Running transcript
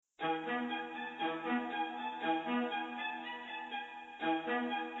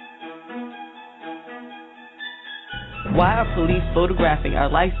Why are police photographing our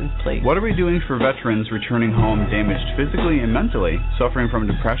license plates? What are we doing for veterans returning home damaged physically and mentally, suffering from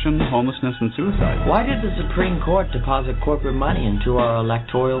depression, homelessness, and suicide? Why did the Supreme Court deposit corporate money into our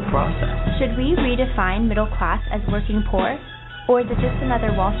electoral process? Should we redefine middle class as working poor? Or is it just another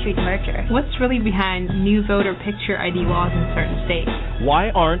Wall Street merger? What's really behind new voter picture ID laws in certain states?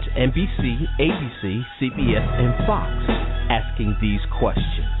 Why aren't NBC, ABC, CBS, and Fox asking these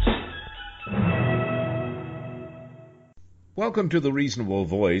questions? Welcome to the Reasonable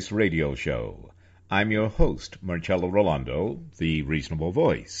Voice radio show. I'm your host, Marcello Rolando, the Reasonable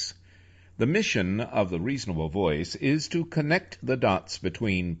Voice. The mission of the Reasonable Voice is to connect the dots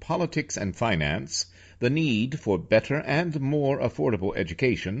between politics and finance, the need for better and more affordable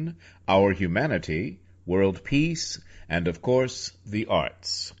education, our humanity, world peace, and, of course, the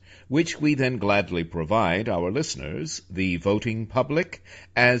arts, which we then gladly provide our listeners, the voting public,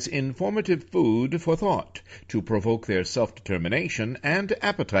 as informative food for thought to provoke their self-determination and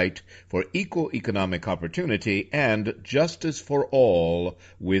appetite for equal economic opportunity and justice for all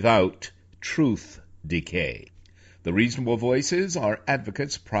without truth decay. The Reasonable Voices are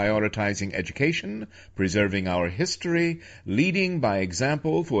advocates prioritizing education, preserving our history, leading by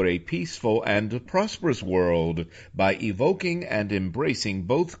example for a peaceful and prosperous world by evoking and embracing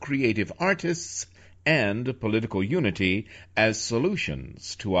both creative artists and political unity as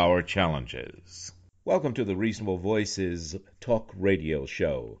solutions to our challenges. Welcome to the Reasonable Voices talk radio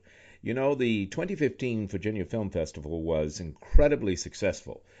show. You know, the 2015 Virginia Film Festival was incredibly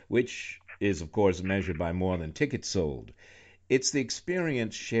successful, which is, of course, measured by more than tickets sold. It's the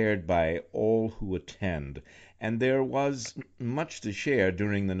experience shared by all who attend, and there was much to share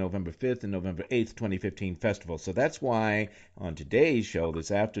during the November 5th and November 8th, 2015 festival. So that's why on today's show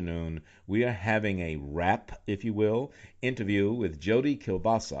this afternoon, we are having a wrap, if you will, interview with Jody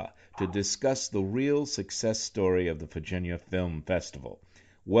Kilbasa to discuss the real success story of the Virginia Film Festival.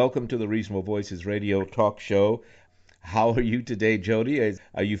 Welcome to the Reasonable Voices radio talk show. How are you today, Jody?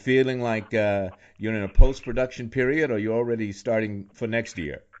 Are you feeling like you're in a post-production period, or you're already starting for next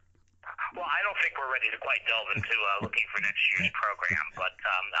year? Well, I don't think we're ready to quite delve into looking for next year's program, but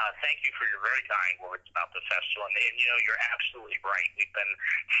thank you for your very kind words about the festival. And you know, you're absolutely right. We've been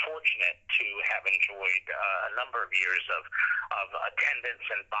fortunate to have enjoyed a number of years of attendance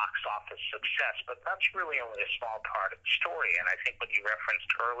and box office success, but that's really only a small part of the story. And I think what you referenced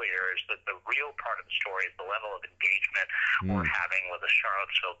earlier is that the real part of the story is the level of engagement we're having with the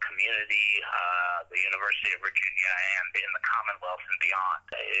Charlottesville community, the University of Virginia, and in the Commonwealth and beyond.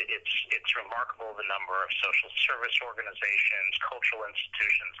 It's remarkable the number of social service organizations, cultural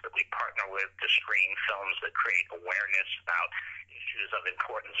institutions that we partner with to screen films that create awareness about issues of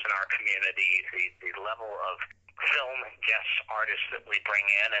importance in our community, the level of film guests, artists that we bring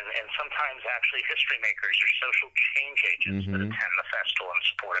in, and sometimes actually history makers or social change agents that attend the festival in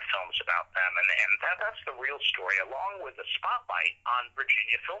support of films about them. And that's the real story, along with the spotlight on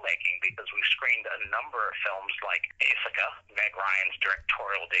Virginia filmmaking, because we've screened a number of films like Ithaca, Meg Ryan's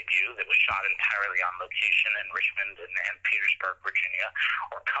directorial debut that was shot entirely on location in Richmond and Petersburg, Virginia,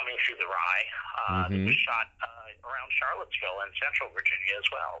 or Coming Through the Rye, that was shot around Charlottesville and Central Virginia as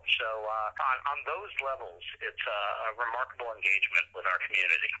well. So on those levels, it's a remarkable engagement with our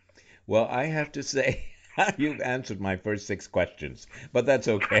community. Well, I have to say, you've answered my first 6 questions, but that's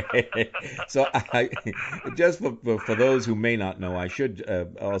okay. So just for those who may not know, I should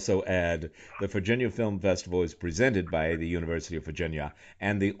also add the Virginia Film Festival is presented by the University of Virginia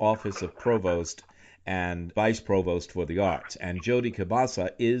and the Office of Provost and Vice Provost for the Arts. And Jody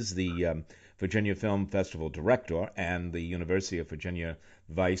Kilbasa is the Virginia Film Festival Director and the University of Virginia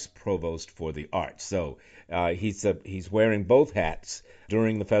Vice Provost for the Arts. So he's wearing both hats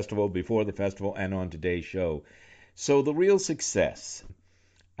during the festival, before the festival, and on today's show. So the real success,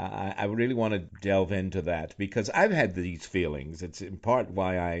 I really want to delve into that, because I've had these feelings. It's in part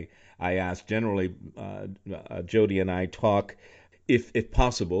why I ask generally, Jody and I talk, if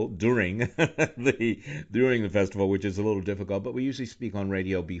possible, during the festival, which is a little difficult, but we usually speak on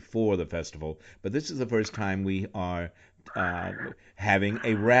radio before the festival. But this is the first time we are having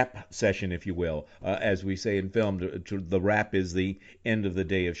a wrap session, if you will. As we say in film, the wrap is the end of the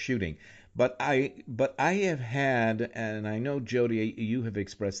day of shooting. But I have had, and I know, Jody, you have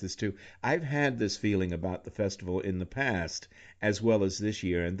expressed this too, I've had this feeling about the festival in the past as well as this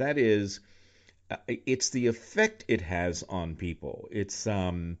year, and that is, it's the effect it has on people. It's,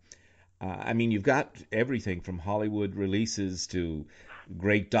 I mean, you've got everything from Hollywood releases to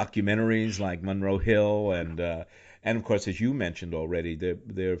great documentaries like Monroe Hill, and of course, as you mentioned already,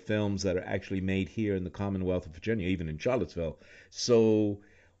 there are films that are actually made here in the Commonwealth of Virginia, even in Charlottesville. So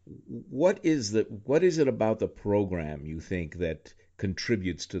What is it about the program you think that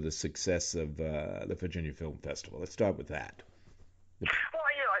contributes to the success of the Virginia Film Festival? Let's start with that. Well,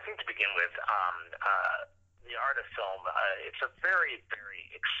 I think to begin with, the art of film, it's a very, very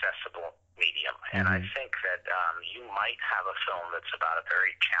accessible medium. And I think that you might have a film that's about a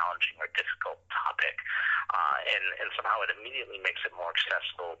very challenging or difficult topic, and somehow it immediately makes it more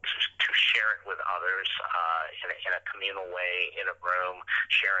accessible to share it with others in a communal way, in a room,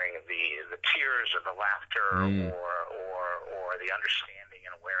 sharing the tears or the laughter or the understanding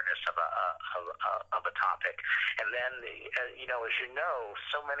and awareness of a topic. And then, as you know,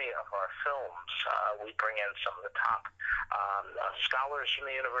 so many of our films, we bring in some of the top scholars from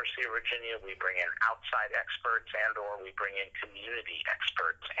the University of Virginia. We bring in outside experts or we bring in community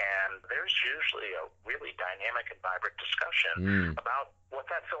experts. And there's usually a really dynamic and vibrant discussion about what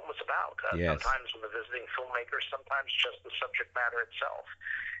that film was about. Sometimes with a visiting filmmaker, sometimes just the subject matter itself.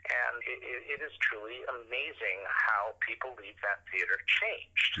 And it is truly amazing how people leave that theater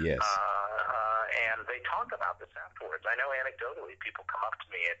changed. Yes. And they talk about this afterwards. I know anecdotally people come up to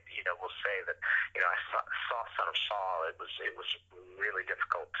me and, will say that, I saw Son of Saul. It was really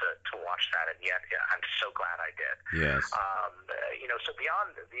difficult to watch that, and yet I'm so glad I did. Yes. So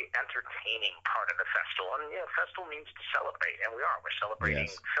beyond the entertaining part of the festival, and festival means to celebrate, and we are. We're celebrating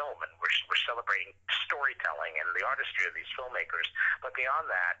film, and we're celebrating storytelling and the artistry of these filmmakers. But beyond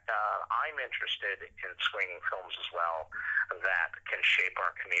that, I'm interested in screening films as well that can shape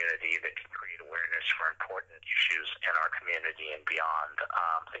our community, that can create awareness for important issues in our community and beyond,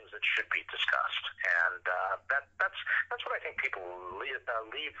 things that should be discussed. And that's what I think people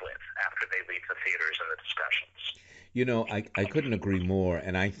leave with after they leave the theaters and the discussions. I couldn't agree more,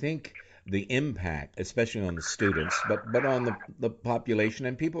 and I think the impact, especially on the students, but on the population,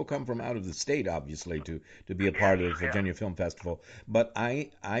 and people come from out of the state, obviously, to be a part of the Virginia Film Festival. But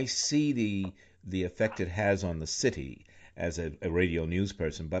I see the effect it has on the city as a radio news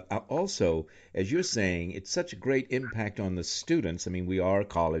person. But also, as you're saying, it's such a great impact on the students. I mean, we are a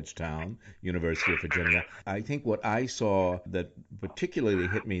college town, University of Virginia. I think what I saw that particularly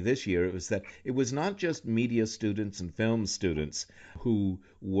hit me this year was that it was not just media students and film students who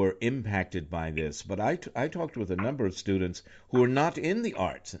were impacted by this, but I talked with a number of students who are not in the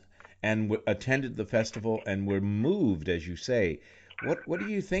arts and attended the festival and were moved, as you say. What do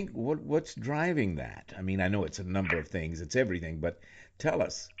you think? What's driving that? I mean, I know it's a number of things. It's everything, but tell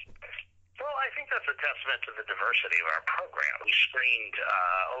us. Well, I think that's a testament to the diversity of our program. We screened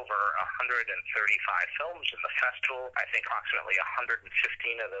over 135 films in the festival. I think approximately 115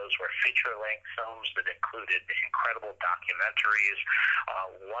 of those were feature-length films that included incredible documentaries,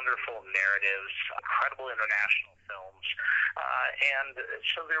 wonderful narratives, incredible international films. And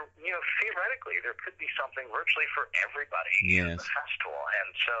so there, theoretically, there could be something virtually for everybody in the festival. And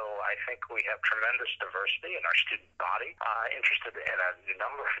so I think we have tremendous diversity in our student body, interested in a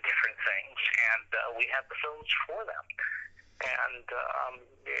number of different things, and we have the films for them. And,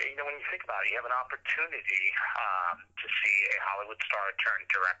 when you think about it, you have an opportunity to see a Hollywood star turned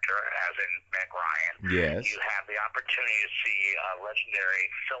director, as in Meg Ryan. Yes. You have the opportunity to see a legendary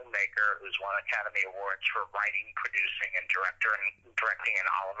filmmaker who's won Academy Awards for writing, producing, and directing in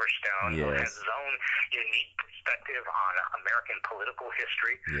Oliver Stone, who has his own unique perspective on American political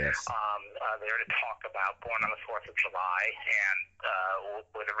history. Yes. There to talk about Born on the 4th of July, and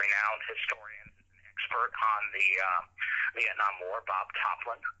with a renowned historian, expert on the Vietnam War, Bob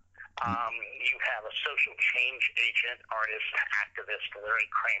Toplin. You have a social change agent, artist, activist, Larry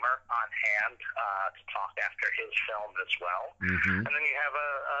Kramer on hand to talk after his film as well. And then you have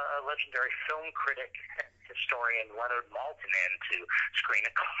a legendary film critic, historian Leonard Maltin in to screen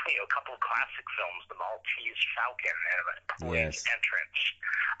a couple of classic films, The Maltese Falcon and Police Entrance.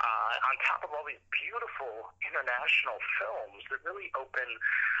 On top of all these beautiful international films that really open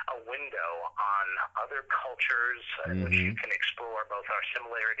a window on other cultures in which you can explore both our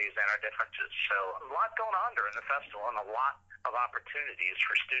similarities and our differences. So a lot going on during the festival and a lot of opportunities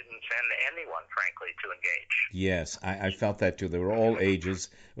for students and anyone, frankly, to engage. Yes, I felt that too. There were all ages,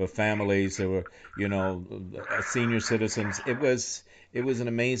 there were families, there were, senior citizens. It was an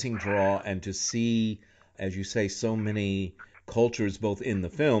amazing draw, and to see, as you say, so many cultures, both in the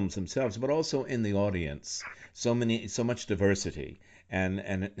films themselves, but also in the audience. So much diversity and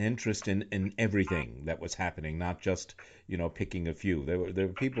an interest in everything that was happening, not just picking a few. There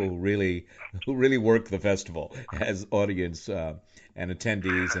were people who really worked the festival as audience and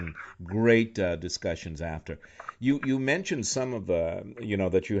attendees, and great discussions after. You mentioned some of the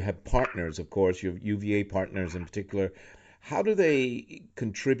that you have partners, of course. You have UVA partners in particular. How do they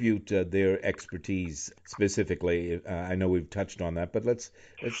contribute their expertise specifically? I know we've touched on that, but let's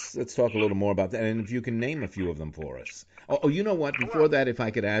talk a little more about that. And if you can name a few of them for us. Oh, you know what? Before that, if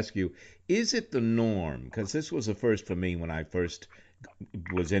I could ask you, is it the norm? Because this was a first for me when I first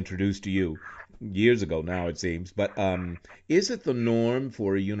was introduced to you years ago now, it seems. But is it the norm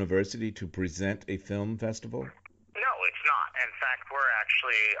for a university to present a film festival? No, it's not. In fact, we're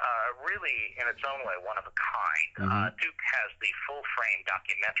actually really, in its own way, one of a kind. Duke has the Full Frame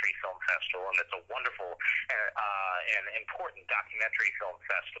Documentary Film Festival, and it's a wonderful and important documentary film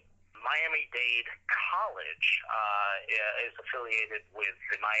festival. Miami-Dade College is affiliated with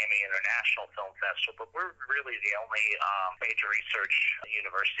the Miami International Film Festival, but we're really the only major research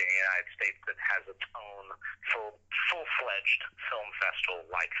university in the United States that has its own full-fledged film festival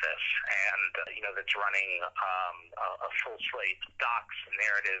like this, and that's running a full slate of docs,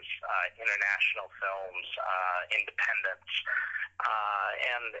 narratives, international films, independents,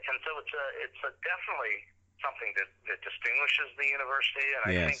 and so it's definitely something that distinguishes the university, and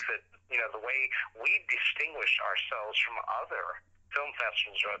I think that the way we distinguish ourselves from other film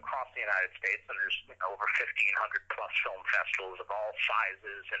festivals across the United States, and there's over 1,500 plus film festivals of all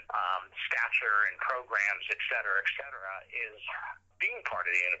sizes and stature and programs, et cetera, is being part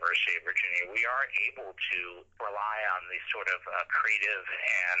of the University of Virginia. We are able to rely on the sort of creative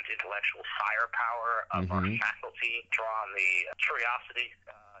and intellectual firepower of our faculty, draw on the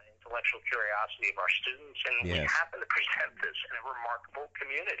intellectual curiosity of our students, and we happen to present this in a remarkable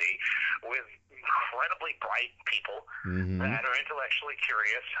community with incredibly bright people that are intellectually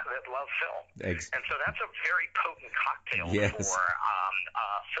curious, that love film. And so that's a very potent cocktail for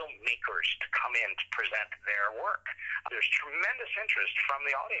filmmakers to come in to present their work. There's tremendous interest from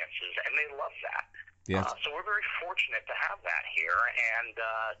the audiences, and they love that. So we're very fortunate to have that here, and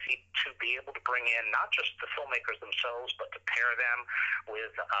to be able to bring in not just the filmmakers themselves, but to pair them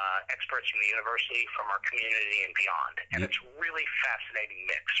with experts from the university, from our community, and beyond. And it's really fascinating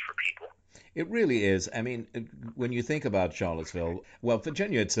mix for people. It really is. I mean, when you think about Charlottesville, well,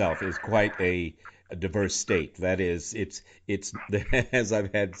 Virginia itself is quite a diverse state. That is, it's as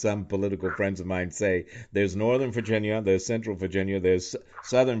I've had some political friends of mine say, there's Northern Virginia, there's Central Virginia, there's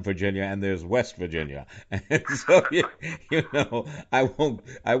Southern Virginia, and there's West Virginia. And so I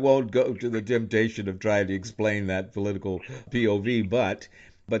won't go to the temptation of trying to explain that political POV, but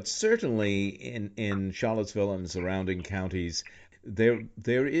certainly in Charlottesville and surrounding counties,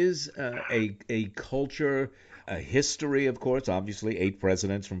 there is a culture, a history, of course, obviously 8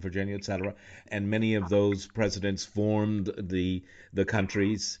 presidents from Virginia, etc., and many of those presidents formed the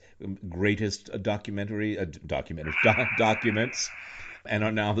country's greatest documents, and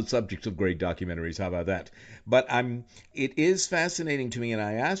are now the subjects of great documentaries. How about that? But it is fascinating to me, and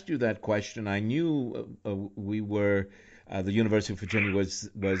I asked you that question. I knew the University of Virginia was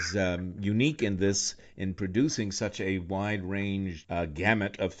unique in producing such a wide range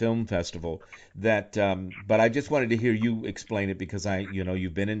gamut of film festival but I just wanted to hear you explain it, because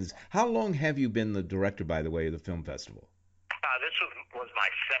you've been in this. How long have you been the director, by the way, of the film festival? This was my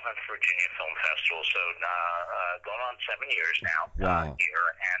 7th Virginia Film Festival, so going on 7 years now. Wow. Here,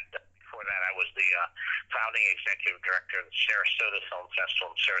 and before that, I was the founding executive director of the Sarasota Film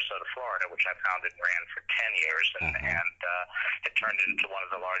Festival in Sarasota, Florida, which I founded and ran for 10 years, and it turned into one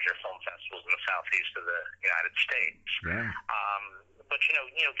of the larger film festivals in the southeast of the United States. But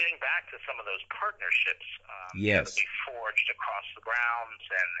getting back to some of those partnerships that we forged across the grounds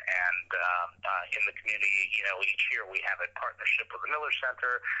and in the community, each year we have a partnership with the Miller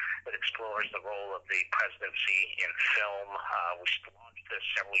Center that explores the role of the presidency in film. We launched this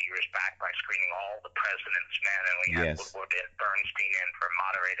several years back by screening all the President's Men, and we had Woodward and Bernstein in for a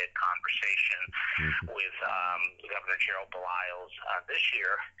moderated conversation with Governor Gerald Baliles. This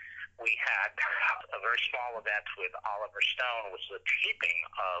year, we had a very small event with Oliver Stone, which was a taping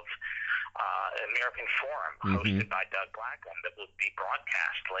of American Forum hosted by Doug Blackman that would be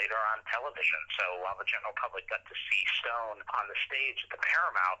broadcast later on television. So while the general public got to see Stone on the stage at the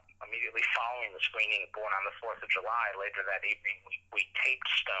Paramount immediately following the screening Born on the 4th of July, later that evening we taped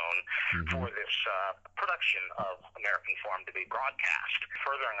Stone for this production of American Forum to be broadcast,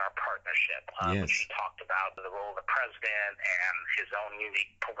 furthering our partnership, which he talked about the role of the president and his own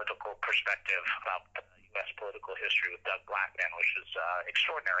unique political perspective about U.S. political history with Doug Blackman, which is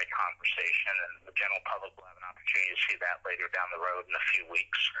extraordinary conversation, and the general public will have an opportunity to see that later down the road in a few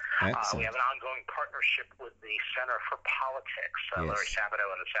weeks. We have an ongoing partnership with the Center for Politics, Larry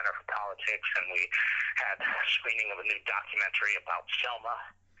Sabato and the Center for Politics, and we had a screening of a new documentary about Selma.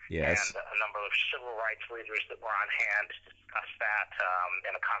 Yes. And a number of civil rights leaders that were on hand to discuss that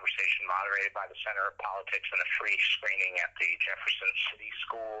in a conversation moderated by the Center of Politics and a free screening at the Jefferson City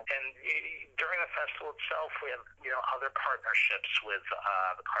School. And during the festival itself, we have other partnerships with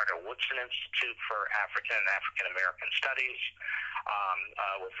the Carter Woodson Institute for African and African American Studies,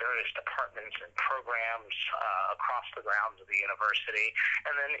 with various departments and programs across the grounds of the university.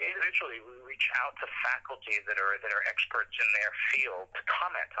 And then individually, we reach out to faculty that are experts in their field to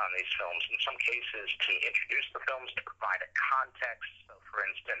comment on these films. In some cases, to introduce the films, to provide a context. So, for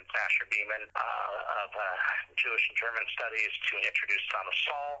instance, Asher Beeman of Jewish and German Studies to introduce Sama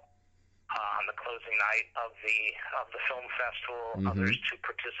Saul on the closing night of the film festival. Others to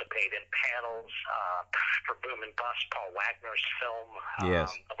participate in panels for Boom and Bust, Paul Wagner's film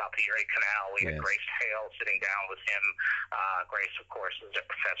about the Erie Canal. We had Grace Hale sitting down with him. Grace, of course, is a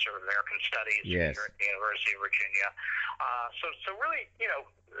professor of American Studies here at the University of Virginia. So really,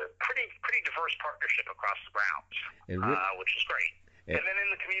 pretty diverse partnership across the grounds, which is great. And then in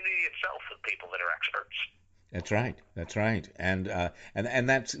the community itself with people that are experts. That's right, and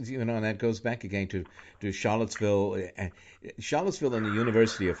that's and that goes back again to Charlottesville. Charlottesville and the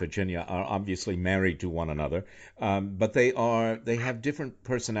University of Virginia are obviously married to one another, but they have different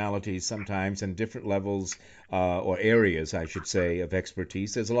personalities sometimes and different levels or areas, I should say, of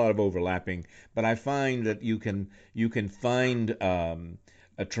expertise. There's a lot of overlapping, but I find that you can find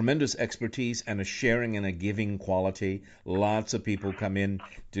a tremendous expertise and a sharing and a giving quality. Lots of people come in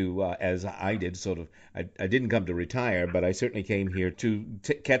to, as I did, I didn't come to retire, but I certainly came here to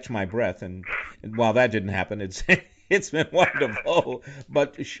catch my breath. And while that didn't happen, it's been wonderful.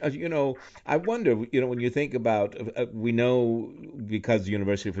 But, I wonder, when you think about, we know because the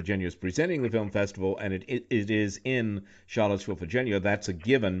University of Virginia is presenting the film festival and it is in Charlottesville, Virginia, that's a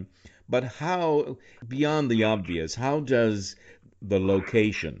given. But how, beyond the obvious, how does the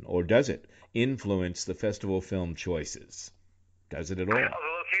location, or does it, influence the festival film choices? Does it at all? The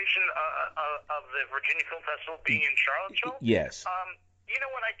location of the Virginia Film Festival being in Charlottesville? Yes.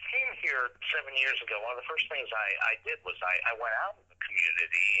 When I came here 7 years ago, one of the first things I did was I went out in the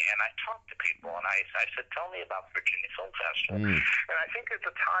community and I talked to people and I said, tell me about the Virginia Film Festival. And I think at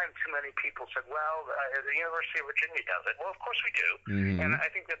the time too many people said, well, the University of Virginia does it. Well, of course we do. And I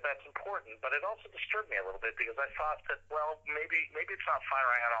think that that's important, but it also disturbed me a little bit because I thought that, well, maybe it's not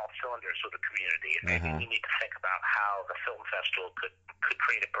firing on all cylinders with the community, and maybe we need to think about how the film festival could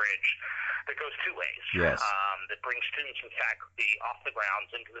create a bridge that goes two ways. That brings students and faculty off the grounds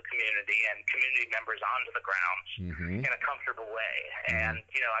into the community and community members onto the grounds in a comfortable way. And,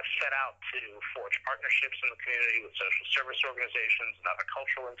 I've set out to forge partnerships in the community with social service organizations and other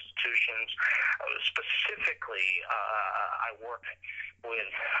cultural institutions. Specifically, I work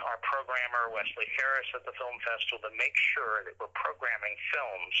with our programmer, Wesley Harris, at the Film Festival to make sure that we're programming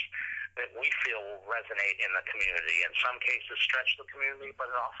films that we feel will resonate in the community. In some cases, stretch the community, but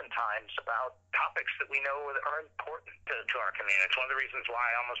oftentimes about topics that we know are important to our community. It's one of the reasons why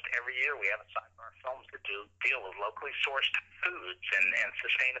almost every year we have a sidebar films that deal with locally sourced foods and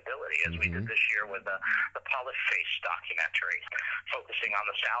sustainability, as we did this year with the Polished Face documentary, focusing on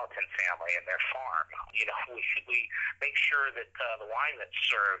the Salatin family and their farm. We make sure that the wine that's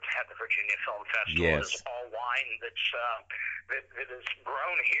served at the Virginia Film Festival is all wine that is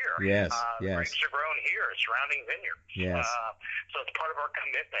grown here. Grapes are grown here, surrounding vineyards. So it's part of our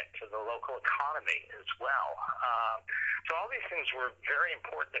commitment to the local economy as well. So all these things were very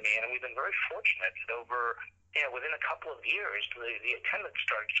important to me, and we've been very fortunate that over, within a couple of years, the attendance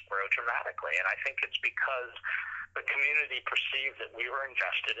started to grow dramatically. And I think it's because the community perceived that we were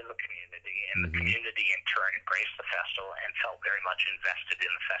invested in the community, and the community in turn embraced the festival and felt very much invested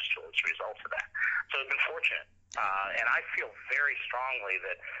in the festival as a result of that. So we've been fortunate. And I feel very strongly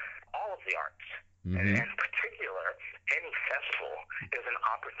that all of the arts, and in particular, any festival, is an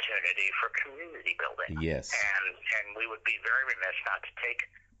opportunity for community building. And we would be very remiss not to take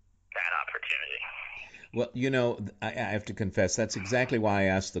that opportunity. Well, I have to confess, that's exactly why I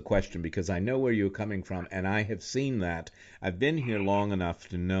asked the question, because I know where you're coming from, and I have seen that. I've been here long enough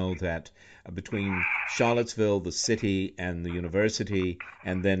to know that between Charlottesville, the city, and the university,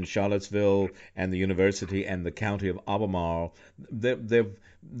 and then Charlottesville and the university and the county of Albemarle, there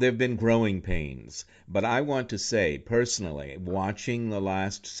have been growing pains. But I want to say, personally, watching the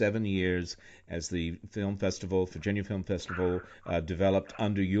last 7 years as the film festival, Virginia Film Festival, developed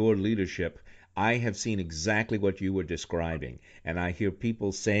under your leadership, I have seen exactly what you were describing, and I hear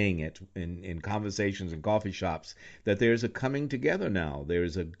people saying it in conversations in coffee shops, that there's a coming together now.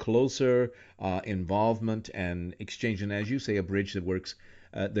 There's a closer involvement and exchange, and as you say, a bridge that works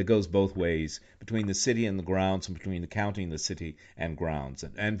that goes both ways, between the city and the grounds, and between the county and the city and grounds.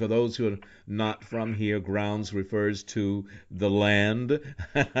 And for those who are not from here, grounds refers to the land,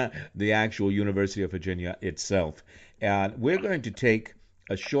 the actual University of Virginia itself. And we're going to take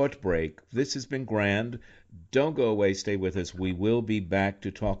a short break. This has been grand. Don't go away. Stay with us. We will be back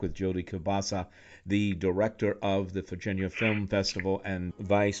to talk with Jody Kielbasa, the director of the Virginia Film Festival and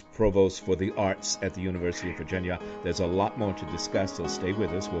vice provost for the arts at the University of Virginia. There's a lot more to discuss, so stay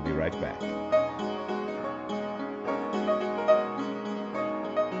with us. We'll be right back.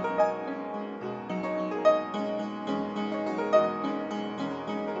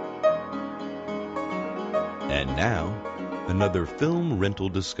 And now, another film rental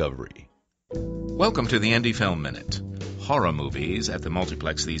discovery. Welcome to the Indie Film Minute. Horror movies at the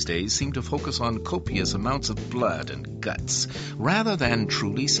multiplex these days seem to focus on copious amounts of blood and guts, rather than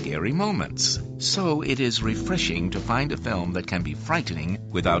truly scary moments. So it is refreshing to find a film that can be frightening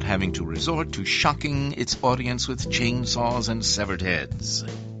without having to resort to shocking its audience with chainsaws and severed heads.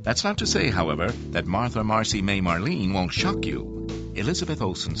 That's not to say, however, that Martha Marcy May Marlene won't shock you. Elizabeth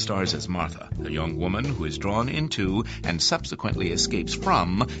Olsen stars as Martha, a young woman who is drawn into and subsequently escapes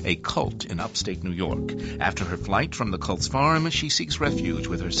from a cult in upstate New York. After her flight from the cult's farm, she seeks refuge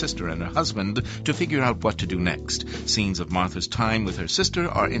with her sister and her husband to figure out what to do next. Scenes of Martha's time with her sister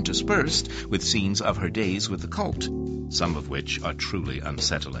are interspersed with scenes of her days with the cult, some of which are truly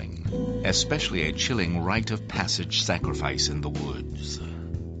unsettling, especially a chilling rite of passage sacrifice in the woods.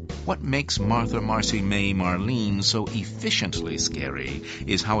 What makes Martha Marcy May Marlene so efficiently scary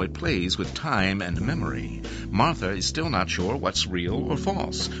is how it plays with time and memory. Martha is still not sure what's real or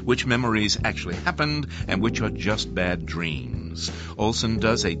false, which memories actually happened and which are just bad dreams. Olsen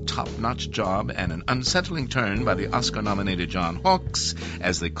does a top-notch job, and an unsettling turn by the Oscar-nominated John Hawkes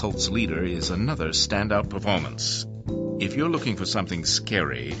as the cult's leader is another standout performance. If you're looking for something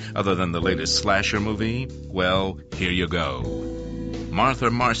scary other than the latest slasher movie, well, here you go.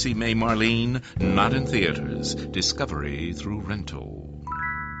 Martha Marcy May Marlene, not in theaters. Discovery through rental.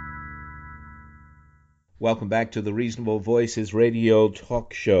 Welcome back to the Reasonable Voices radio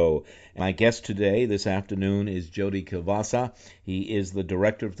talk show. My guest today, this afternoon, is Jody Kielbasa. He is the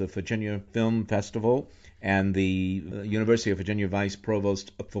director of the Virginia Film Festival and the University of Virginia Vice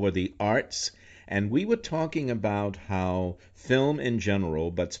Provost for the Arts. And we were talking about how film in general,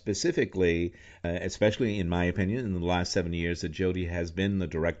 but specifically, especially in my opinion, in the last 7 years that Jody has been the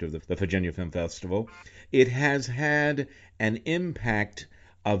director of the Virginia Film Festival, it has had an impact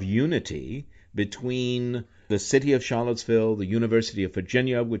of unity between the city of Charlottesville, the University of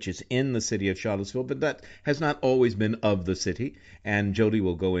Virginia, which is in the city of Charlottesville, but that has not always been of the city, and Jody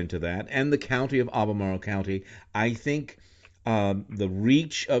will go into that, and the county of Albemarle County. I think the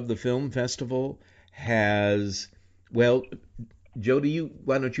reach of the film festival has, well, Jody,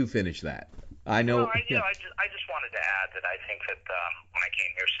 why don't you finish that? I know. Well, I just wanted to add that I think that when I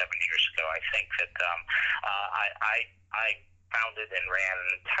came here 7 years ago, I think that I founded and ran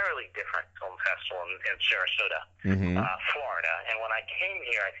an entirely different film festival in Sarasota, Florida. And when I came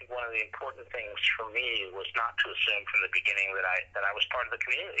here, I think one of the important things for me was not to assume from the beginning that I was part of the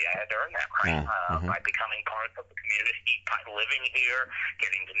community. I had to earn that right by becoming part of the community, by living here,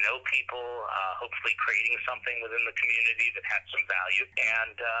 getting to know people, hopefully creating something within the community that had some value.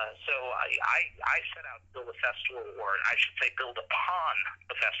 And so I set out to build a festival, or I should say build upon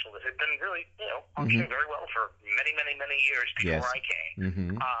the festival that had been really, functioning very well for many, many, many years before I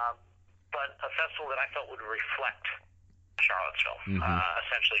came. But a festival that I felt would reflect Charlottesville,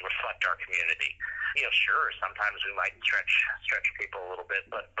 essentially reflect our community. Sure, sometimes we might stretch people a little bit,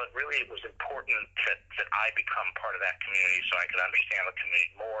 but really it was important that I become part of that community so I could understand the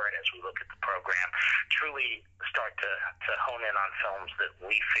community more, and as we look at the program, truly start to hone in on films that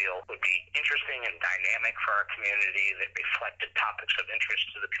we feel would be interesting and dynamic for our community, that reflected topics of interest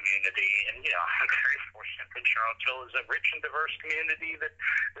to the community. And, I'm very fortunate that Charlottesville is a rich and diverse community that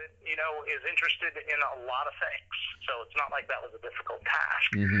is interested in a lot of things. So it's not like that was a difficult task,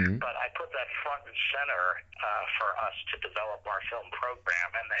 but I put that front and center for us to develop our film program,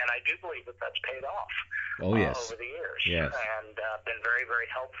 and I do believe that that's paid off over the years, and been very, very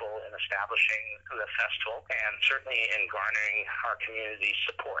helpful in establishing the festival and certainly in garnering our community's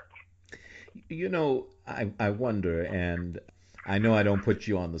support. I wonder, and I know I don't put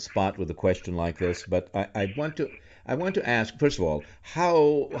you on the spot with a question like this, but I want to ask, first of all,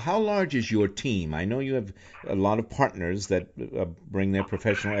 how large is your team? I know you have a lot of partners that bring their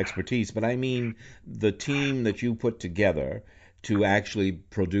professional expertise, but I mean the team that you put together to actually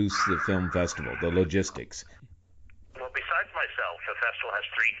produce the film festival, the logistics. Well, besides myself, the festival festival has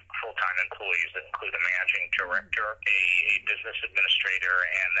 3 full-time employees that include a managing director, a business administrator,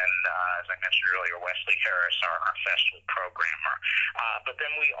 and then, as I mentioned earlier, Wesley Harris, our festival programmer. But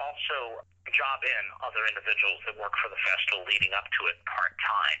then we also job in other individuals that work for the festival leading up to it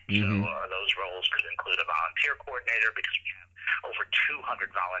part-time. Mm-hmm. So those roles could include a volunteer coordinator, because we have over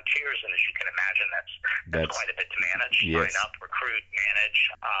 200 volunteers, and as you can imagine, that's quite a bit to manage. Yes. Sign up, recruit, manage.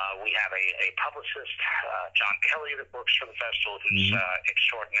 We have a publicist, John Kelly, that works for the festival, who's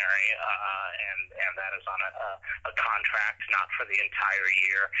extraordinary, and that is on a contract, not for the entire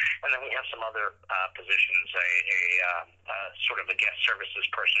year. And then we have some other positions, a sort of a guest services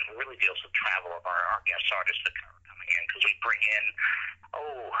person who really deals with travel of our guest artists that are coming in, because we bring in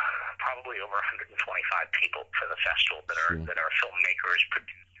probably over 125 people for the festival that are filmmakers,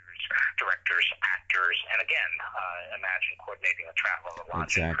 producers, directors, actors, and again, imagine coordinating the travel and the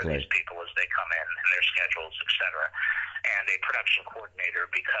lodging for these people as they come in and their schedules, etc. And a production coordinator,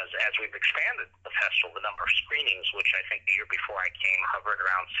 because as we've expanded the festival, the number of screenings, which I think the year before I came hovered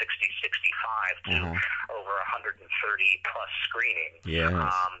around 60, 65 to over 130 plus screenings. Yes.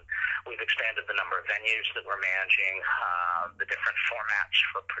 We've expanded the number of venues that we're managing, the different formats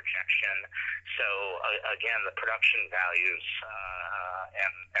for projection. So again, the production values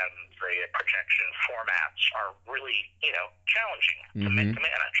and the projection formats are really, challenging to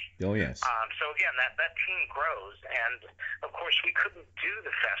manage. Oh, yes. So again, that team grows, and of course we couldn't do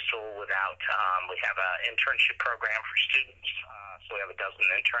the festival without, we have an internship program for students, so we have a dozen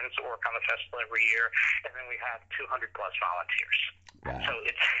interns that work on the festival every year, and then we have 200 plus volunteers. Wow. So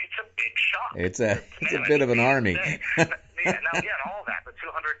it's a big shop. It's a bit of an army. Now again, all of that, the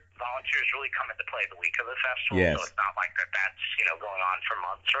 200 volunteers really come into play the week of the festival. Yes. So it's not like that's going on for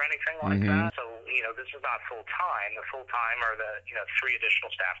months or anything like that. So this is not full time. The full time are the 3 additional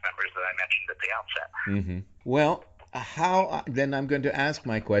staff members that I mentioned at the outset. Mm-hmm. Well, then I'm going to ask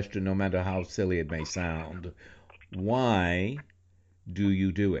my question, no matter how silly it may sound. Why do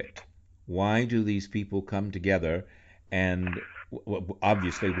you do it? Why do these people come together and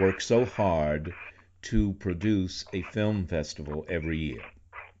obviously work so hard to produce a film festival every year?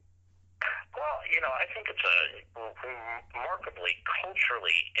 Well, I think it's a remarkably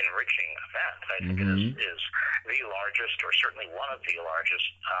culturally enriching event. I think it is the largest, or certainly one of the largest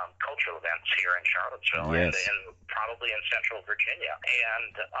cultural events here in Charlottesville, and probably in Central Virginia.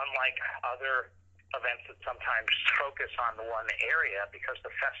 And unlike other events that sometimes focus on the one area, because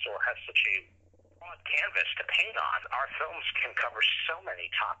the festival has such a broad canvas to paint on, our films can cover so many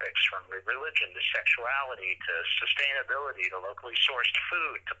topics, from religion to sexuality to sustainability to locally sourced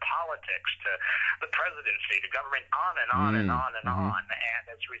food to politics to the presidency to government, on and on and on and on. And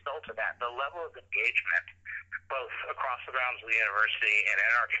as a result of that, the level of engagement both across the grounds of the university and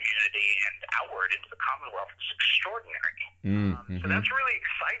in our community and outward into the Commonwealth is extraordinary. So that's really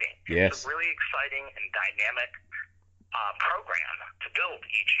exciting. Yes. It's a really exciting and dynamic program to build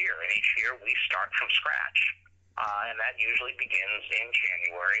each year, and each year we start from scratch, and that usually begins in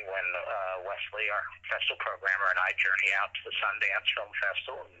January when Wesley, our festival programmer, and I journey out to the Sundance Film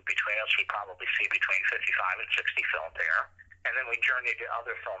Festival, and between us we probably see between 55 and 60 films there. And then we journey to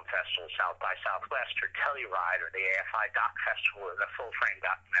other film festivals, South by Southwest or Telluride or the AFI Doc Festival or the Full Frame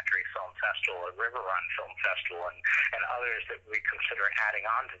Documentary Film Festival or River Run Film Festival and others that we consider adding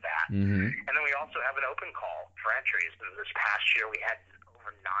on to that. And then we also have an open call for entries. And this past year we had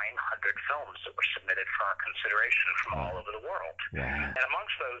over 900 films that were submitted for our consideration from all over the world. And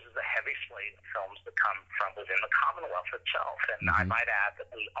amongst those is a heavy slate of films that come from within the Commonwealth itself. And I might add that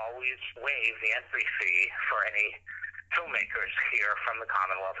we always waive the entry fee for any filmmakers here from the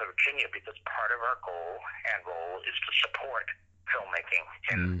Commonwealth of Virginia, because part of our goal and role is to support filmmaking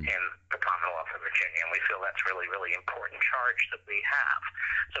in the Commonwealth of Virginia, and we feel that's really, really important charge that we have.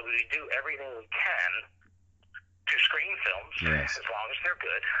 So we do everything we can to screen films, as long as they're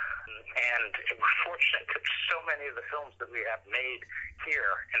good. And we're fortunate that so many of the films that we have made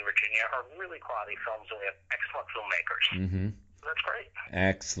here in Virginia are really quality films, and we have excellent filmmakers. So that's great.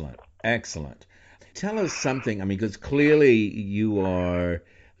 Excellent. Tell us something, because clearly your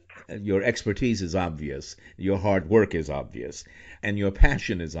expertise is obvious, your hard work is obvious, and your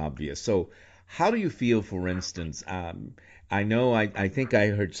passion is obvious. So how do you feel, for instance, I know, I think I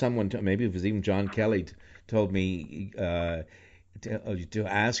heard someone, maybe it was even John Kelly, told me to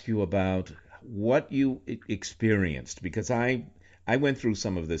ask you about what you experienced, because I went through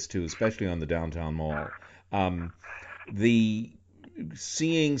some of this too, especially on the downtown mall.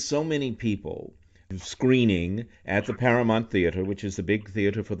 Seeing so many people screening at the Paramount Theater, which is the big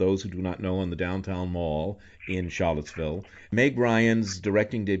theater, for those who do not know, on the downtown mall in Charlottesville. Meg Ryan's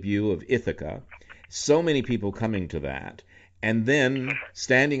directing debut of Ithaca. So many people coming to that. and then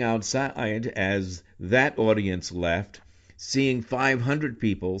standing outside as that audience left, seeing 500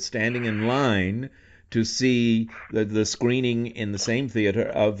 people standing in line to see the screening in the same theater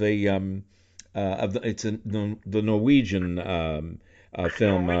of the Norwegian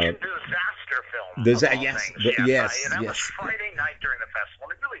film. Norwegian disaster film. Yes. That was Friday night during the festival,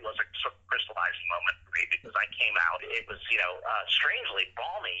 and it really was a sort of crystallizing moment for me because I came out. It was, strangely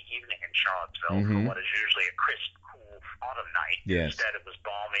balmy evening in Charlottesville for what is usually a crisp, cool autumn night. Yes. Instead, it was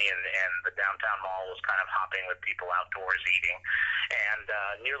balmy, and the downtown mall was kind of hopping with people outdoors eating. And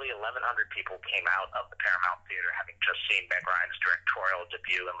nearly 1,100 people came out of the Paramount Theater, having just seen Meg Ryan's directorial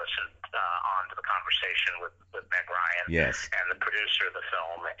debut, and listened on to the conversation with Meg Ryan and the producer of the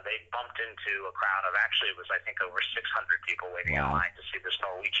film. They bumped into a crowd of, actually, it was, I think, over 600 people waiting in line to see this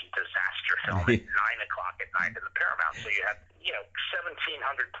Norwegian disaster film at 9 o'clock at night in the Paramount. So you had,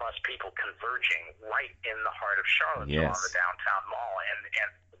 1,700 plus people converging right in the heart of Charlottesville on the downtown mall. And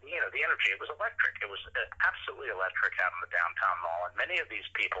the energy, it was electric. It was absolutely electric out in the downtown mall. And many of these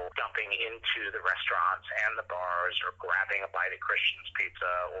people dumping into the restaurants and the bars, or grabbing a bite of Christian's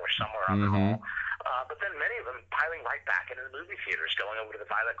Pizza or somewhere on the mall. But then many of them piling right back into the movie theaters, going over to the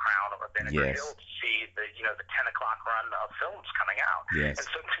Violet Crown or Vinegar Hill to see the 10 o'clock run of films coming out. And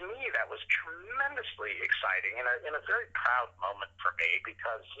so to me, that was tremendously exciting and a very proud moment for me,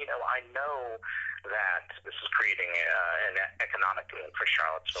 because, I know that this is creating an economic boom for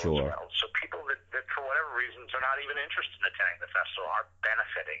Charlottesville as well. So people that for whatever reasons are not even interested in attending the festival are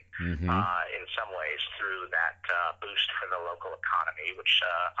benefiting in some ways through that boost for the local economy, which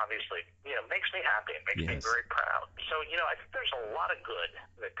obviously makes me happy. It makes me very proud. So I think there's a lot of good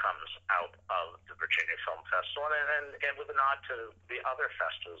that comes out of the Virginia Film Festival, and with a nod to the other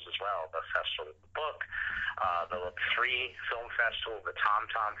festivals as well, the Festival of the Book, the Look 3 Film Festival, the Tom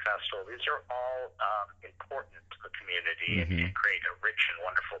Tom Festival. These are all important to the community and create a rich and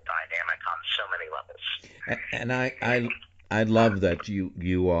wonderful dynamic on so many levels. And I love that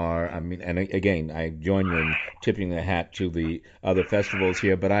you are, and again, I join you in tipping the hat to the other festivals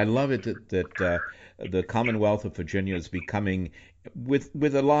here, but I love it that the Commonwealth of Virginia is becoming,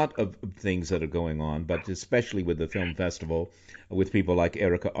 with a lot of things that are going on, but especially with the film festival, with people like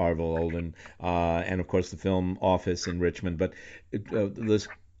Erica Arvold and of course the Film Office in Richmond, but this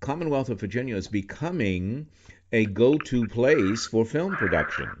Commonwealth of Virginia is becoming a go-to place for film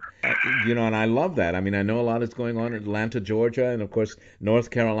production. And I love that. I know a lot is going on in Atlanta, Georgia, and of course North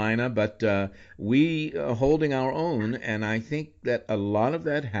Carolina, but we are holding our own, and I think that a lot of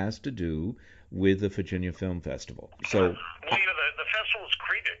that has to do with the Virginia Film Festival. So, the festival was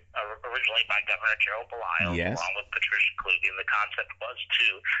created originally by Governor Gerald Belial, along with Patricia Kluge, and the concept was to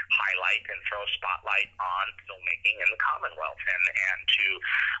highlight and throw a spotlight on filmmaking in the Commonwealth, and to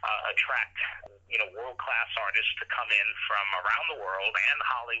attract world-class artists to come in from around the world, and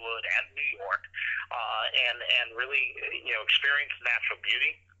Hollywood and New York, and really experience the natural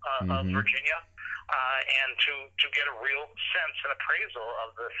beauty of Virginia, and to get a real sense and appraisal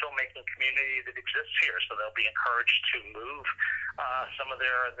of the filmmaking community that exists here. So they'll be encouraged to move some of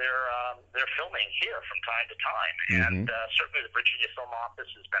their filming here from time to time. And certainly the Virginia Film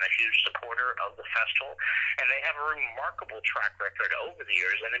Office has been a huge supporter of the festival, and they have a remarkable track record over the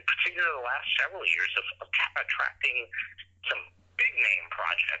years, and in particular the last several years, of attracting some big name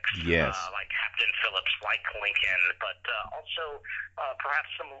projects, like Captain Phillips, like Lincoln, but also perhaps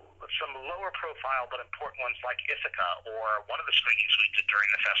some lower profile but important ones like Ithaca, or one of the screenings we did during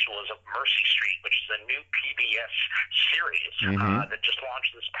the festival is of Mercy Street, which is a new PBS series that just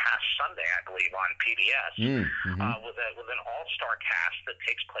launched this past Sunday, I believe, on PBS, with an all-star cast that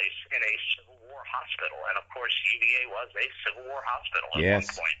takes place in a Civil War hospital, and of course UVA was a Civil War hospital at one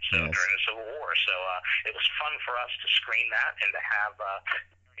point, during the Civil War. So it was fun for us to screen that and to have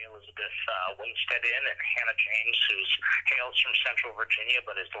Elizabeth Winstead in, and Hannah James, who hails from Central Virginia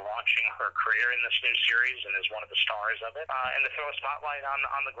but is launching her career in this new series and is one of the stars of it, and to throw a spotlight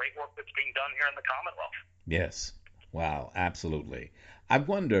on the great work that's being done here in the Commonwealth. Yes. Wow, absolutely. I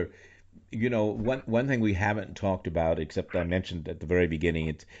wonder, one thing we haven't talked about, except I mentioned at the very beginning,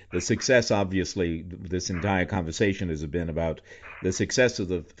 it's the success. Obviously, this entire conversation has been about the success of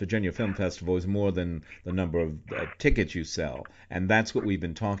the Virginia Film Festival is more than the number of tickets you sell, and that's what we've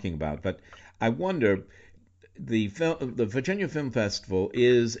been talking about. But I wonder, the Virginia Film Festival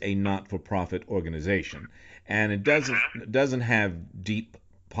is a not-for-profit organization, and it doesn't have deep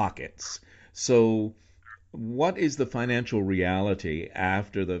pockets. So, what is the financial reality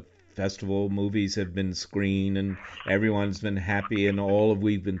after the festival movies have been screened and everyone's been happy and all of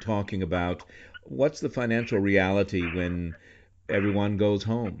we've been talking about? What's the financial reality when everyone goes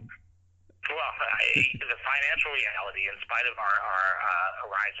home? Well, The financial reality, in spite of our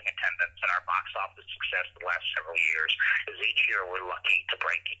rising attendance and our box office success the last several years, is each year we're lucky to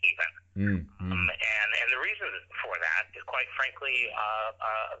break even. And the reason for that is, quite frankly,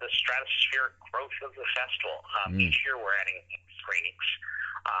 the stratospheric growth of the festival. Each year we're adding screenings.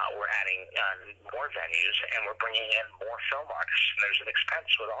 We're adding more venues, and we're bringing in more film artists. And there's an expense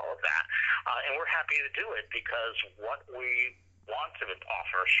with all of that. And we're happy to do it because what we want to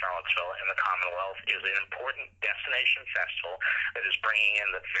offer Charlottesville and the Commonwealth is an important destination festival that is bringing in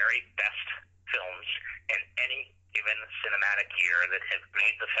the very best films in any given cinematic year that have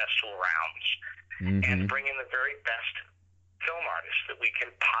made the festival rounds, and bringing the very best film artists that we can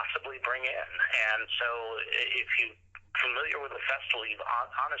possibly bring in. And so if you're familiar with the festival, you've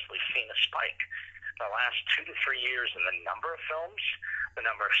honestly seen a spike the last 2 to 3 years in the number of films, the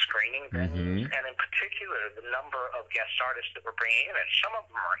number of screening venues, and in particular the number of guest artists that we're bringing in. And some of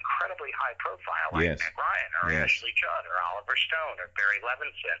them are incredibly high profile, like Meg Ryan or Ashley Judd or Oliver Stone or Barry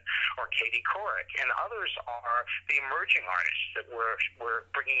Levinson or Katie Couric. And others are the emerging artists that we're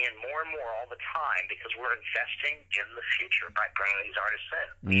bringing in more and more all the time because we're investing in the future by bringing these artists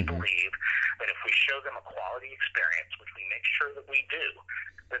in. We believe that if we show them a quality experience, which we make sure that we do,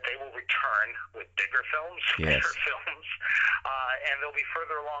 that they will return with bigger films, better films, and they'll be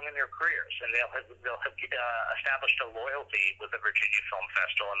further along in their careers, and they'll have established a loyalty with the Virginia Film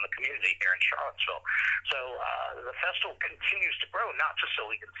Festival and the community here in Charlottesville. So the festival continues to grow, not just so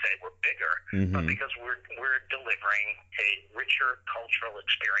we can say we're bigger, but because we're delivering a richer cultural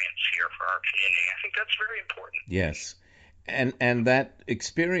experience here for our community. I think that's very important. Yes. And that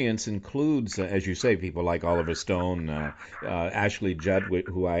experience includes, as you say, people like Oliver Stone, Ashley Judd,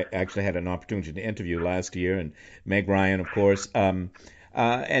 who I actually had an opportunity to interview last year, and Meg Ryan, of course. And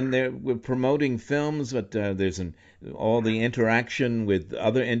we're promoting films, but there's all the interaction with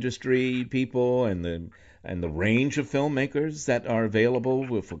other industry people and the range of filmmakers that are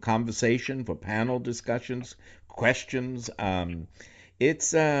available for conversation, for panel discussions, questions.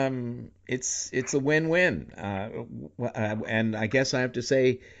 It's a win-win, and I guess I have to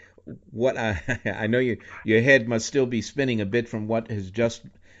say, what I know your head must still be spinning a bit from what has just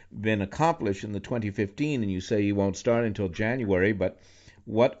been accomplished in the 2015, and you say you won't start until January. But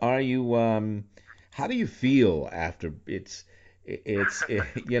what are you? How do you feel after it's wrapped?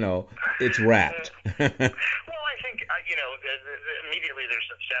 Well, I think immediately there's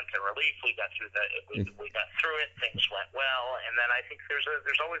a sense of relief. We got through it. Things went well, and then I think there's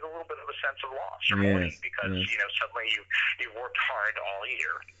always a little bit of a sense of loss or mourning because suddenly you worked hard all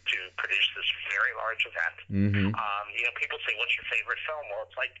year to produce this very large event. People say, "What's your favorite film?" Well,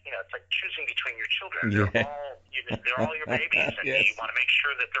 it's like choosing between your children. They're all your babies, and you want to make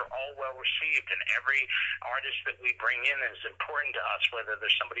sure that they're all well received. And every artist that we bring in is important to us, whether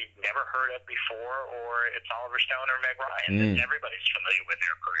there's somebody you've never heard of before or it's Oliver Stone or Meg Ryan. Everybody's familiar with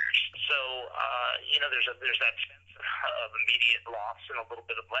their careers. So there's that sense of immediate loss and a little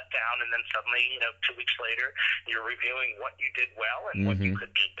bit of letdown, and then suddenly 2 weeks later you're reviewing what you did well and what you could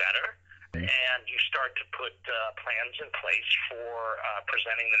do better. And you start to put plans in place for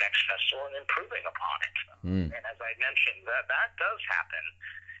presenting the next festival and improving upon it. And as I mentioned, that does happen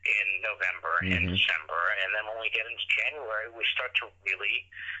in November and December. And then when we get into January, we start to really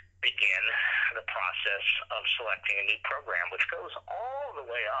begin the process of selecting a new program, which goes all the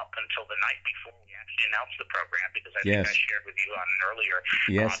way up until the night before we actually announce the program, because I think I shared with you on an earlier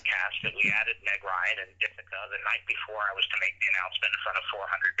broadcast that we added Meg Ryan and Ithaca the night before I was to make the announcement in front of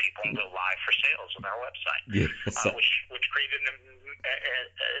 400 people and go live for sales on our website, which created an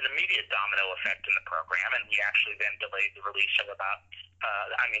immediate domino effect in the program, and we actually then delayed the release of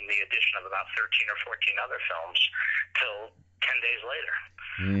the addition of about 13 or 14 other films till 10 days later.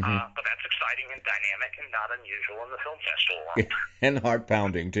 But that's exciting and dynamic and not unusual in the film festival world. And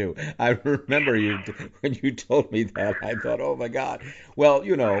heart-pounding, too. I remember when you told me that, I thought, oh, my God. Well,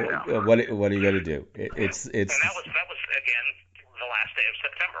 what are you going to do? And that was again, the last day of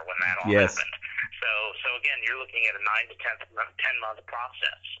September when that all happened. So again, you're looking at a 9 to 10-month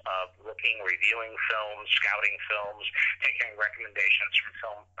process of reviewing films, scouting films, taking recommendations from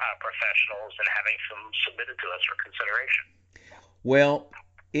film professionals, and having films submitted to us for consideration. Well,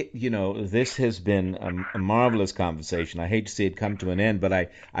 this has been a marvelous conversation. I hate to see it come to an end, but I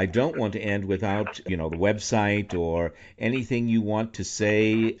don't want to end without, the website or anything you want to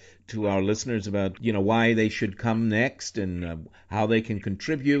say to our listeners about, why they should come next and how they can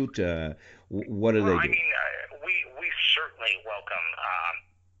contribute. What do they do? We certainly welcome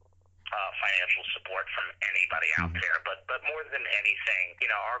financial support from anybody out there. But more than anything,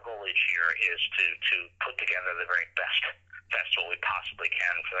 our goal each year is to put together the very best festival we possibly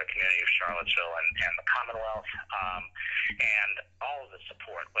can for the community of Charlottesville and the Commonwealth, and all of the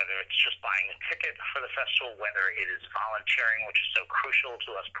support, whether it's just buying a ticket for the festival, whether it is volunteering, which is so crucial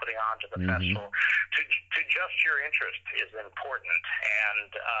to us putting on to the festival, to just your interest is important.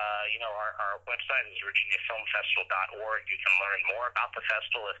 And, our website is virginiafilmfestival.org. You can learn more about the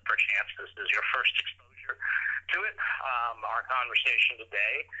festival if perchance this is your first exposure to it, our conversation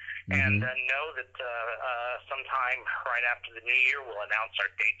today, and know that sometime right after the new year we'll announce our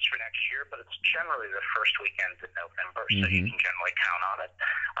dates for next year, but it's generally the first weekend in November, so you can generally count on it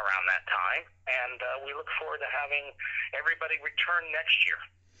around that time, and we look forward to having everybody return next year.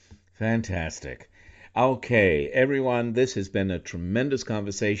 Fantastic. Okay, everyone, this has been a tremendous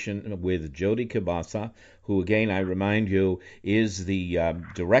conversation with Jody Kielbasa, who, again, I remind you, is the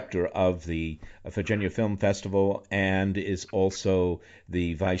director of the Virginia Film Festival and is also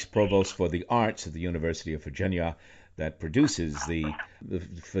the vice provost for the arts at the University of Virginia that produces the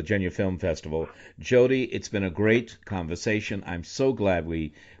Virginia Film Festival. Jody, it's been a great conversation. I'm so glad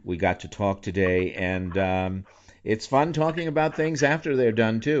we got to talk today, and it's fun talking about things after they're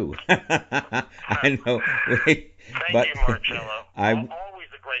done, too. I know. Thank you, Marcello.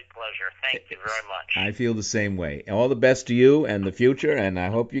 Always a great pleasure. Thank you very much. I feel the same way. All the best to you and the future, and I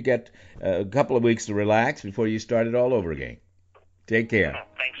hope you get a couple of weeks to relax before you start it all over again. Take care.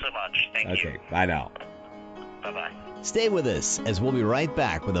 Thanks so much. Thank you. Okay, bye now. Bye-bye. Stay with us as we'll be right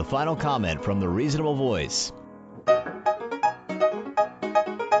back with a final comment from The Reasonable Voice.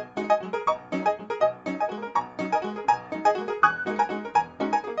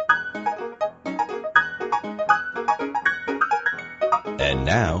 And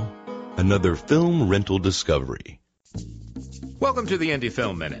now, another film rental discovery. Welcome to the Indie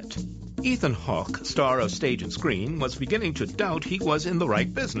Film Minute. Ethan Hawke, star of stage and screen, was beginning to doubt he was in the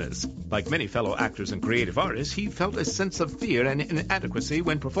right business. Like many fellow actors and creative artists, he felt a sense of fear and inadequacy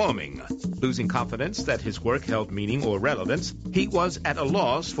when performing. Losing confidence that his work held meaning or relevance, he was at a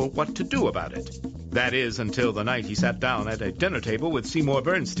loss for what to do about it. That is, until the night he sat down at a dinner table with Seymour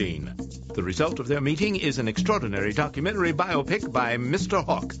Bernstein. The result of their meeting is an extraordinary documentary biopic by Mr.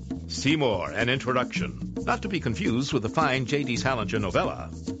 Hawke, Seymour, an Introduction, not to be confused with the fine J.D. Salinger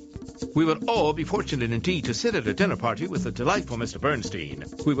novella. We would all be fortunate indeed to sit at a dinner party with the delightful Mr. Bernstein.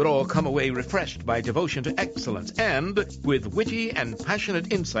 We would all come away refreshed by devotion to excellence and with witty and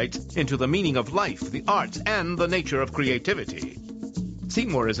passionate insights into the meaning of life, the arts, and the nature of creativity.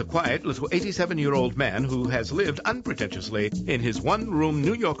 Seymour is a quiet little 87-year-old man who has lived unpretentiously in his one-room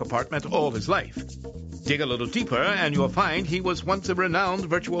New York apartment all his life. Dig a little deeper and you'll find he was once a renowned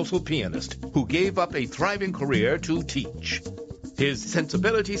virtuoso pianist who gave up a thriving career to teach. His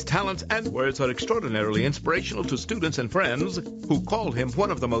sensibilities, talents, and words are extraordinarily inspirational to students and friends who call him one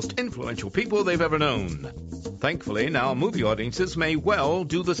of the most influential people they've ever known. Thankfully, now movie audiences may well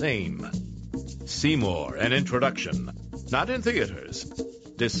do the same. Seymour, an Introduction. Not in theaters.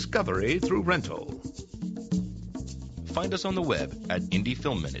 Discovery through rental. Find us on the web at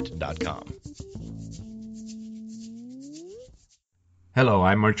indiefilmminute.com. Hello,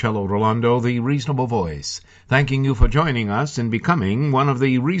 I'm Marcello Rolando, the Reasonable Voice, thanking you for joining us and becoming one of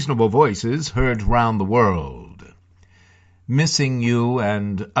the reasonable voices heard round the world. Missing you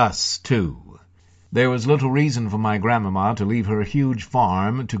and us, too. There was little reason for my grandmama to leave her huge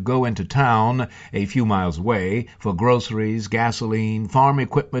farm to go into town a few miles away for groceries, gasoline, farm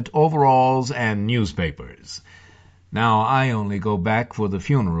equipment, overalls, and newspapers. Now I only go back for the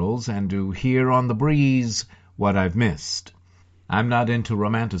funerals and to hear on the breeze what I've missed. I'm not into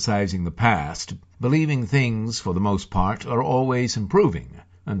romanticizing the past, believing things, for the most part, are always improving,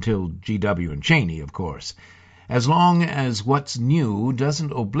 until G.W. and Cheney, of course, as long as what's new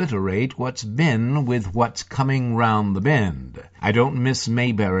doesn't obliterate what's been with what's coming round the bend. I don't miss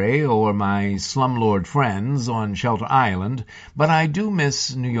Mayberry or my slumlord friends on Shelter Island, but I do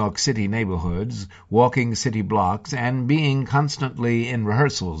miss New York City neighborhoods, walking city blocks, and being constantly in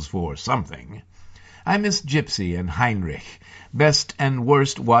rehearsals for something. I miss Gypsy and Heinrich, best and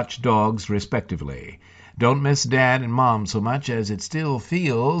worst watchdogs respectively. Don't miss Dad and Mom so much as it still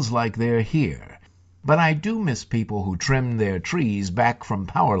feels like they're here. But I do miss people who trim their trees back from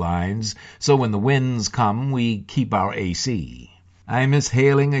power lines so when the winds come we keep our AC. I miss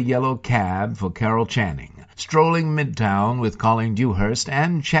hailing a yellow cab for Carol Channing, strolling midtown with Colleen Dewhurst,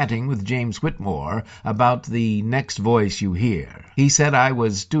 and chatting with James Whitmore about the next voice you hear. He said I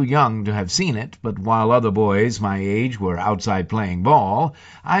was too young to have seen it, but while other boys my age were outside playing ball,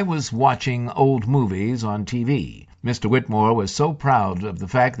 I was watching old movies on TV. Mr. Whitmore was so proud of the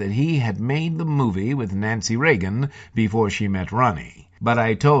fact that he had made the movie with Nancy Reagan before she met Ronnie. But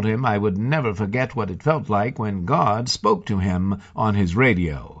I told him I would never forget what it felt like when God spoke to him on his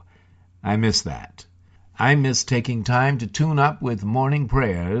radio. I miss that. I miss taking time to tune up with morning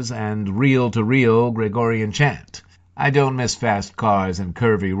prayers and reel-to-reel Gregorian chant. I don't miss fast cars and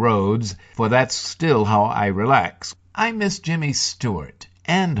curvy roads, for that's still how I relax. I miss Jimmy Stewart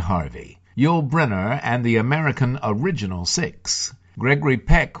and Harvey, Yul Brynner and the American Original Six, Gregory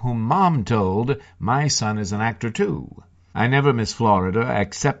Peck, whom Mom told my son is an actor too. I never miss Florida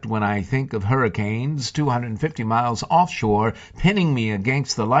except when I think of hurricanes 250 miles offshore pinning me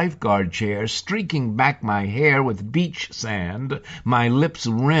against the lifeguard chair, streaking back my hair with beach sand, my lips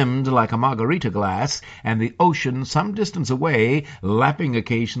rimmed like a margarita glass, and the ocean some distance away lapping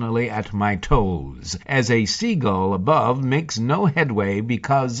occasionally at my toes, as a seagull above makes no headway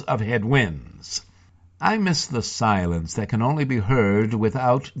because of headwinds. I miss the silence that can only be heard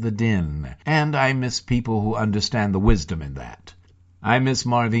without the din, and I miss people who understand the wisdom in that. I miss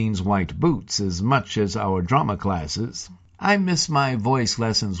Marvine's white boots as much as our drama classes. I miss my voice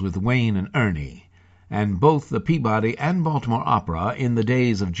lessons with Wayne and Ernie, and both the Peabody and Baltimore Opera in the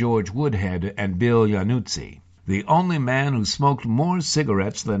days of George Woodhead and Bill Iannuzzi, the only man who smoked more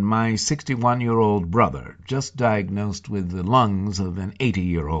cigarettes than my 61-year-old brother, just diagnosed with the lungs of an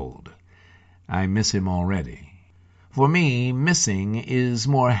 80-year-old. I miss him already. For me, missing is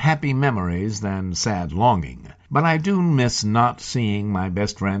more happy memories than sad longing. But I do miss not seeing my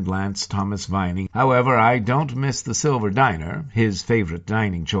best friend Lance Thomas Vining. However, I don't miss the Silver Diner, his favorite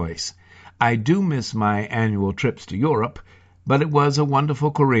dining choice. I do miss my annual trips to Europe, but it was a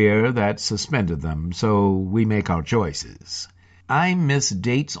wonderful career that suspended them, so we make our choices. I miss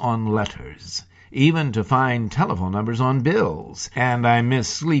dates on letters, even to find telephone numbers on bills, and I miss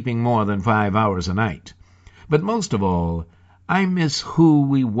sleeping more than 5 hours a night. But most of all, I miss who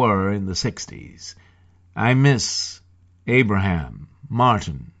we were in the 60s. I miss Abraham,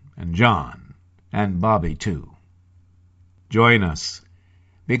 Martin, and John, and Bobby, too. Join us.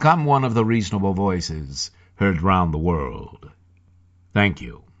 Become one of the reasonable voices heard round the world. Thank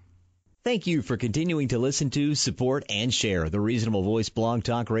you. Thank you for continuing to listen to, support, and share the Reasonable Voice Blog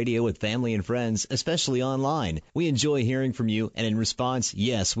Talk Radio with family and friends, especially online. We enjoy hearing from you, and in response,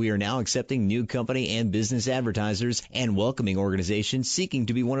 yes, we are now accepting new company and business advertisers and welcoming organizations seeking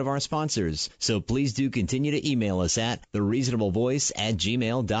to be one of our sponsors. So please do continue to email us at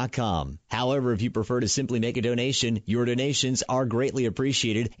thereasonablevoice@gmail.com. However, if you prefer to simply make a donation, your donations are greatly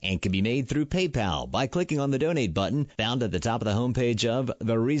appreciated and can be made through PayPal by clicking on the donate button found at the top of the homepage of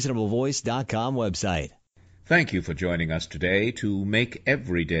thereasonablevoice.com website. Thank you for joining us today to make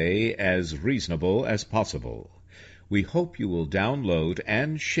every day as reasonable as possible. We hope you will download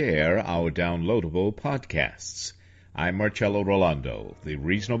and share our downloadable podcasts. I'm Marcello Rolando, the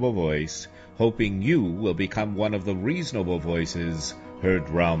Reasonable Voice, hoping you will become one of the reasonable voices heard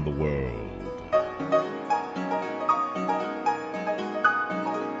round the world.